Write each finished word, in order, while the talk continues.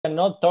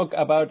cannot talk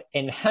about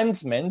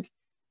enhancement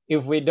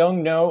if we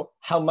don't know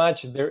how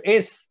much there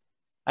is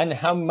and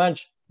how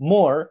much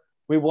more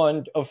we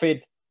want of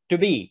it to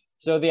be.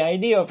 So the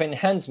idea of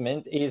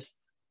enhancement is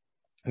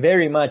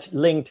very much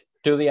linked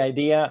to the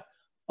idea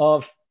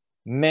of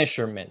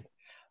measurement.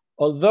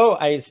 Although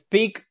I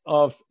speak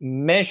of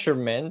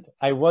measurement,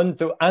 I want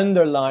to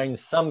underline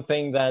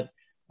something that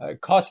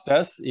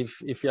Costas,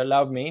 if you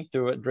allow me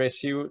to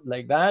address you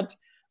like that.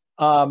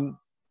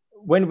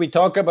 When we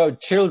talk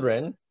about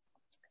children,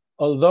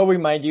 although we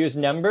might use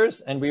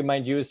numbers and we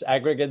might use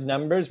aggregate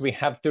numbers, we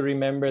have to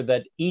remember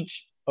that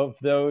each of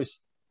those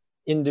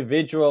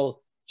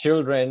individual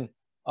children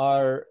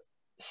are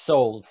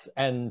souls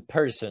and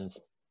persons,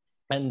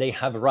 and they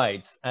have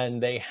rights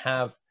and they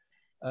have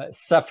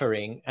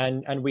suffering,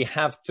 and we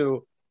have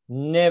to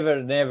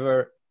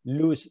never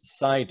lose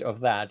sight of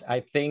that.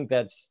 I think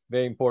that's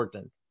very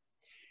important.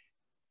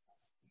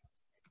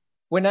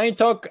 When I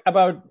talk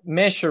about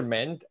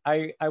measurement,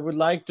 I would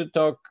like to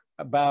talk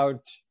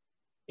about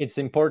its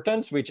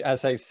importance, which,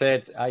 as I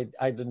said,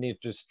 I don't need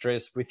to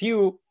stress with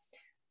you.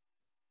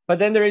 But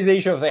then there is the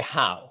issue of the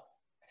how.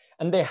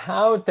 And the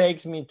how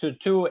takes me to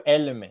two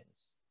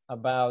elements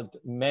about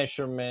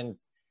measurement,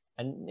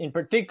 and in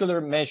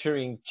particular,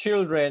 measuring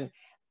children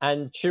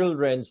and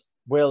children's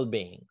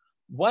well-being.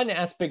 One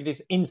aspect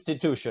is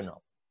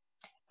institutional,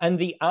 and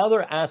the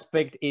other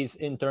aspect is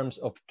in terms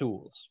of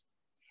tools.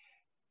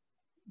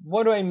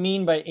 What do I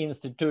mean by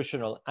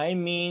institutional? I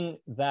mean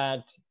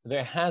that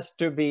there has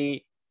to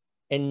be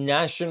a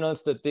national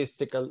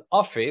statistical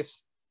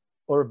office,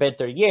 or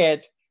better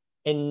yet,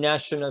 a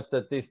national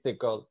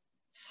statistical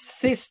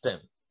system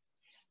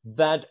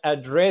that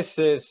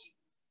addresses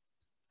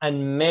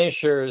and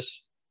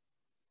measures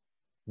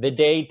the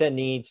data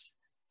needs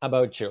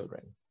about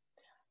children.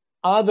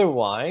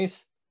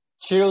 Otherwise,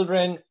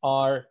 children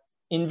are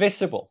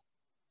invisible.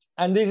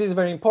 And this is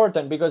very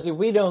important, because if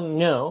we don't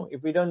know,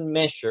 if we don't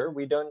measure,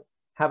 we don't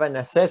have an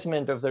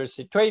assessment of their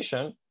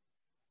situation,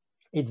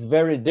 it's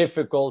very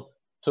difficult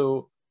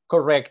to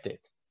correct it.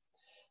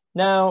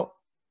 Now,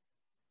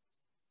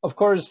 of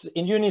course,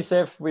 in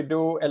UNICEF, we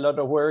do a lot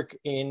of work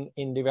in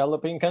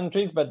developing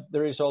countries, but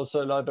there is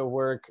also a lot of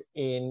work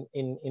in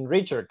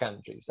richer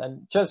countries.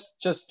 And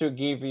just to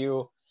give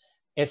you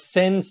a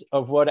sense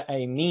of what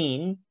I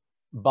mean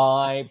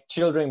by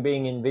children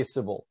being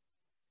invisible,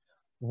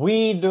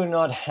 we do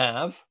not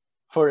have,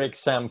 for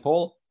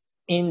example,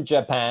 in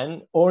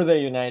Japan or the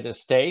United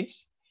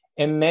States,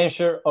 a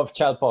measure of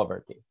child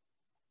poverty.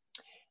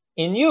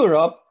 In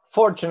Europe,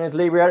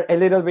 fortunately, we are a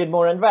little bit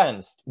more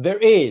advanced. There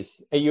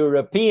is a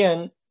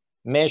European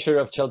measure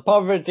of child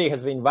poverty,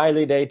 has been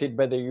validated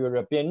by the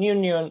European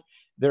Union.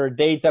 There are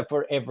data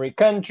for every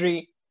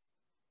country.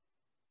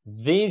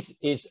 This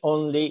is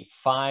only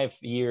 5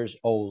 years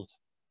old.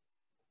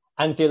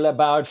 Until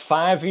about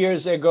 5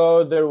 years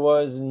ago, there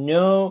was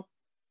no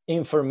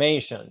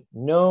information,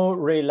 no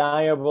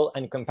reliable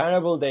and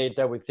comparable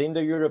data within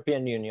the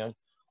European Union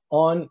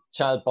on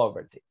child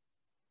poverty.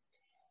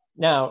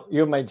 Now,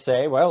 you might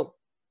say, well,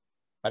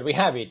 but we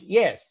have it.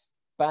 Yes,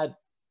 but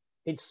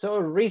it's so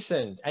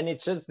recent and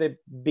it's just the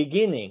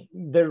beginning.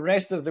 The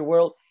rest of the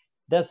world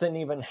doesn't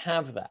even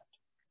have that.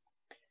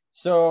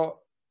 So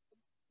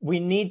we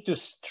need to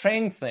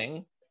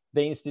strengthen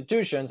the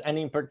institutions, and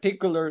in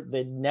particular,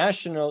 the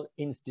national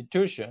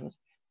institutions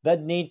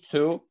that need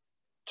to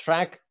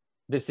track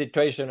the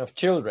situation of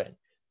children.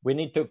 We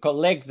need to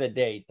collect the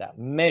data,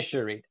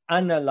 measure it,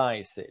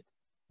 analyze it,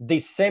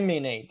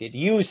 disseminate it,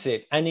 use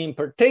it, and in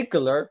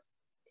particular,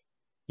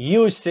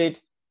 use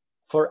it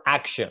for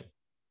action.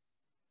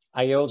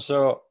 I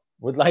also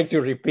would like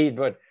to repeat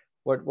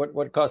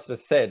what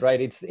Costas said,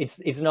 right?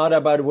 It's not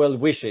about well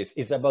wishes,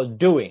 it's about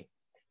doing.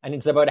 And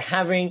it's about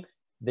having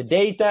the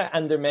data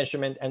and the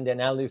measurement and the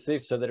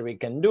analysis so that we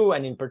can do,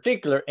 and in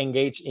particular,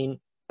 engage in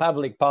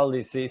public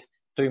policies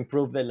to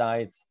improve the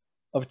lives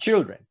of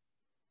children.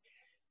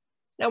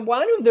 Now,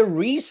 one of the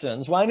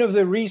reasons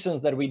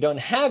that we don't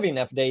have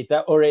enough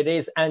data, or it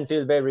is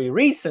until very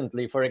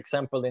recently, for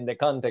example, in the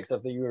context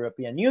of the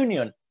European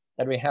Union,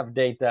 that we have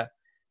data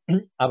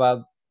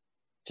about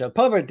child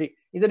poverty,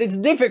 is that it's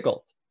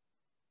difficult.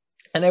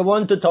 And I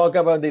want to talk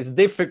about this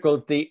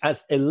difficulty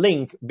as a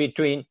link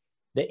between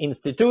the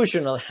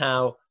institutional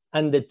how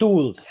and the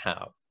tools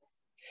how.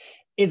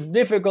 It's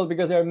difficult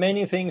because there are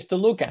many things to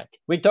look at.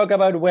 We talk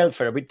about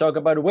welfare, we talk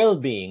about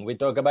well-being, we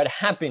talk about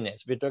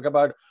happiness, we talk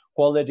about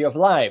quality of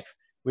life,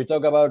 we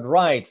talk about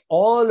rights.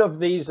 All of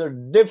these are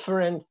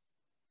different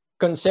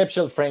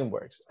conceptual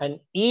frameworks, and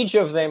each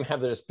of them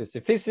have their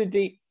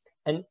specificity,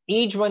 and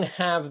each one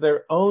have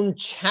their own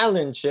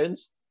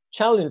challenges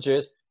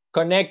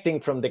connecting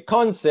from the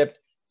concept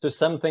to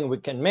something we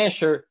can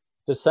measure,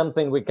 to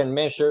something we can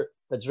measure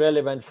that's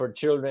relevant for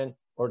children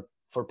or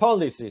for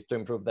policies to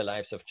improve the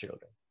lives of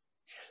children.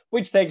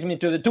 Which takes me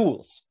to the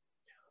tools.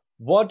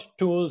 What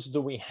tools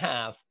do we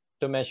have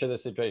to measure the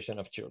situation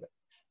of children?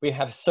 We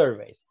have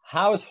surveys,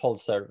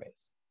 household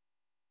surveys.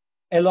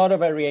 A lot of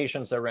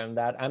variations around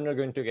that. I'm not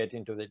going to get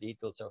into the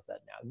details of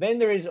that now. Then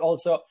there is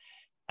also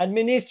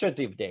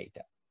administrative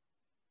data.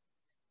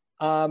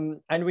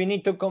 and we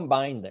need to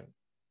combine them.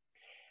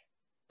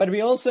 But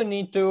we also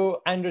need to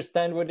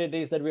understand what it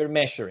is that we're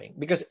measuring,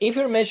 because if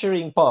you're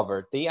measuring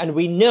poverty, and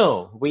we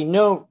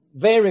know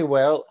very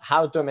well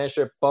how to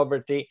measure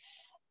poverty.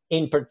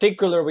 In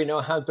particular, we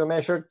know how to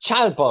measure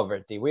child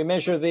poverty. We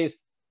measure this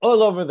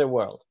all over the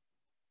world,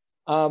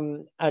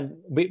 and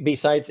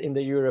besides in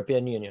the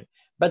European Union.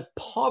 But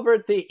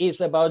poverty is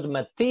about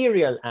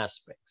material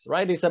aspects,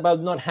 right? It's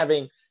about not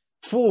having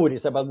food.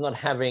 It's about not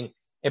having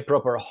a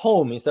proper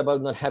home. It's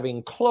about not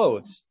having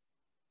clothes.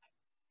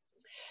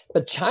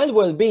 But child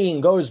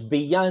well-being goes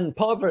beyond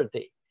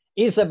poverty.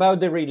 It's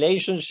about the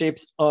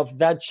relationships of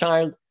that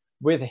child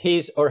with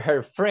his or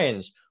her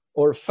friends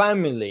or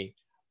family,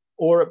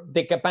 or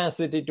the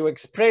capacity to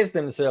express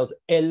themselves,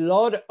 a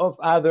lot of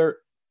other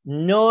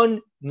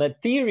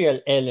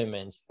non-material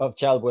elements of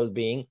child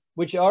well-being,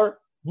 which are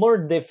more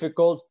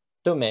difficult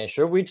to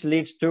measure, which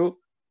leads to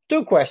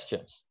two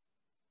questions.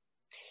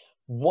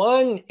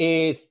 One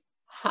is,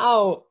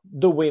 how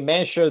do we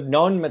measure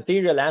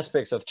non-material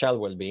aspects of child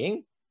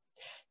well-being?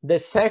 The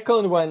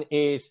second one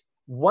is,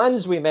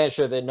 once we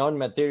measure the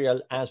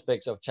non-material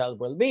aspects of child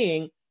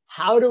well-being,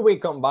 how do we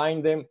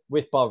combine them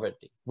with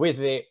poverty, with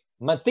the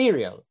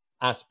material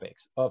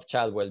aspects of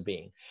child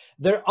well-being?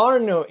 There are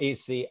no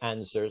easy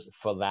answers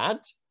for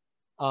that.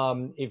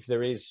 If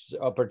there is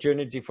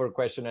opportunity for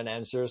question and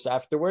answers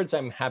afterwards,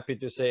 I'm happy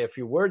to say a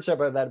few words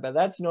about that, but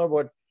that's not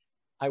what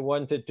I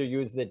wanted to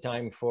use the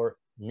time for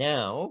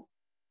now.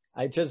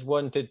 I just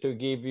wanted to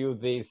give you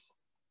this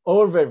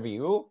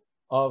overview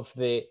of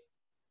the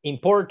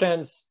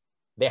importance,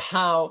 the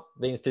how,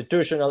 the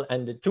institutional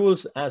and the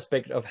tools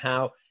aspect of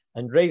how,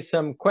 and raise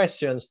some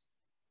questions.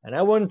 And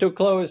I want to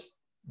close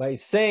by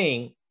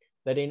saying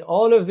that in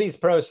all of this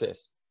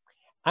process,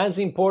 as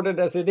important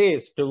as it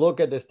is to look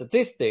at the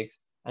statistics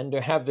and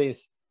to have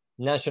this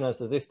national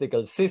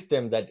statistical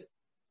system that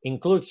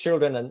includes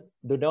children and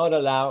do not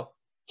allow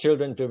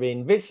children to be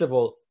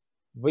invisible,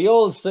 we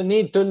also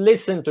need to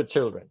listen to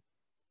children.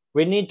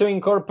 We need to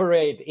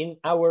incorporate in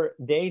our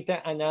data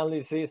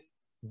analysis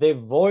the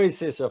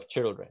voices of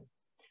children,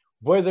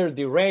 whether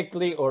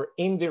directly or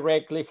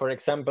indirectly, for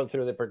example,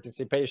 through the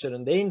participation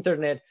on the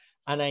internet.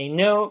 And I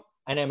know,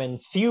 and I'm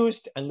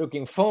enthused and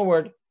looking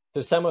forward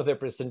to some of the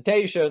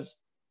presentations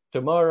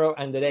tomorrow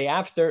and the day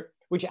after,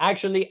 which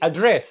actually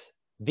address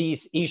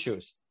these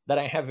issues that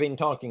I have been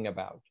talking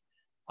about,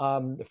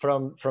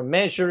 from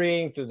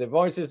measuring to the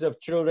voices of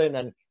children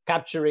and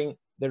capturing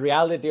the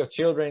reality of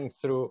children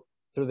through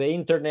the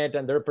internet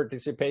and their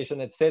participation,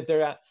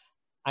 etc.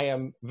 I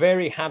am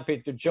very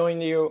happy to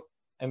join you.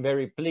 I'm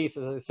very pleased,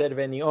 as I said,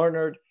 very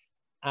honored,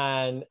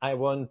 and I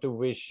want to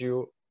wish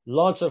you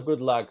lots of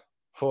good luck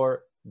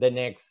for the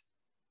next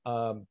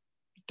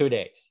 2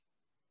 days.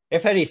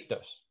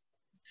 Efaristos.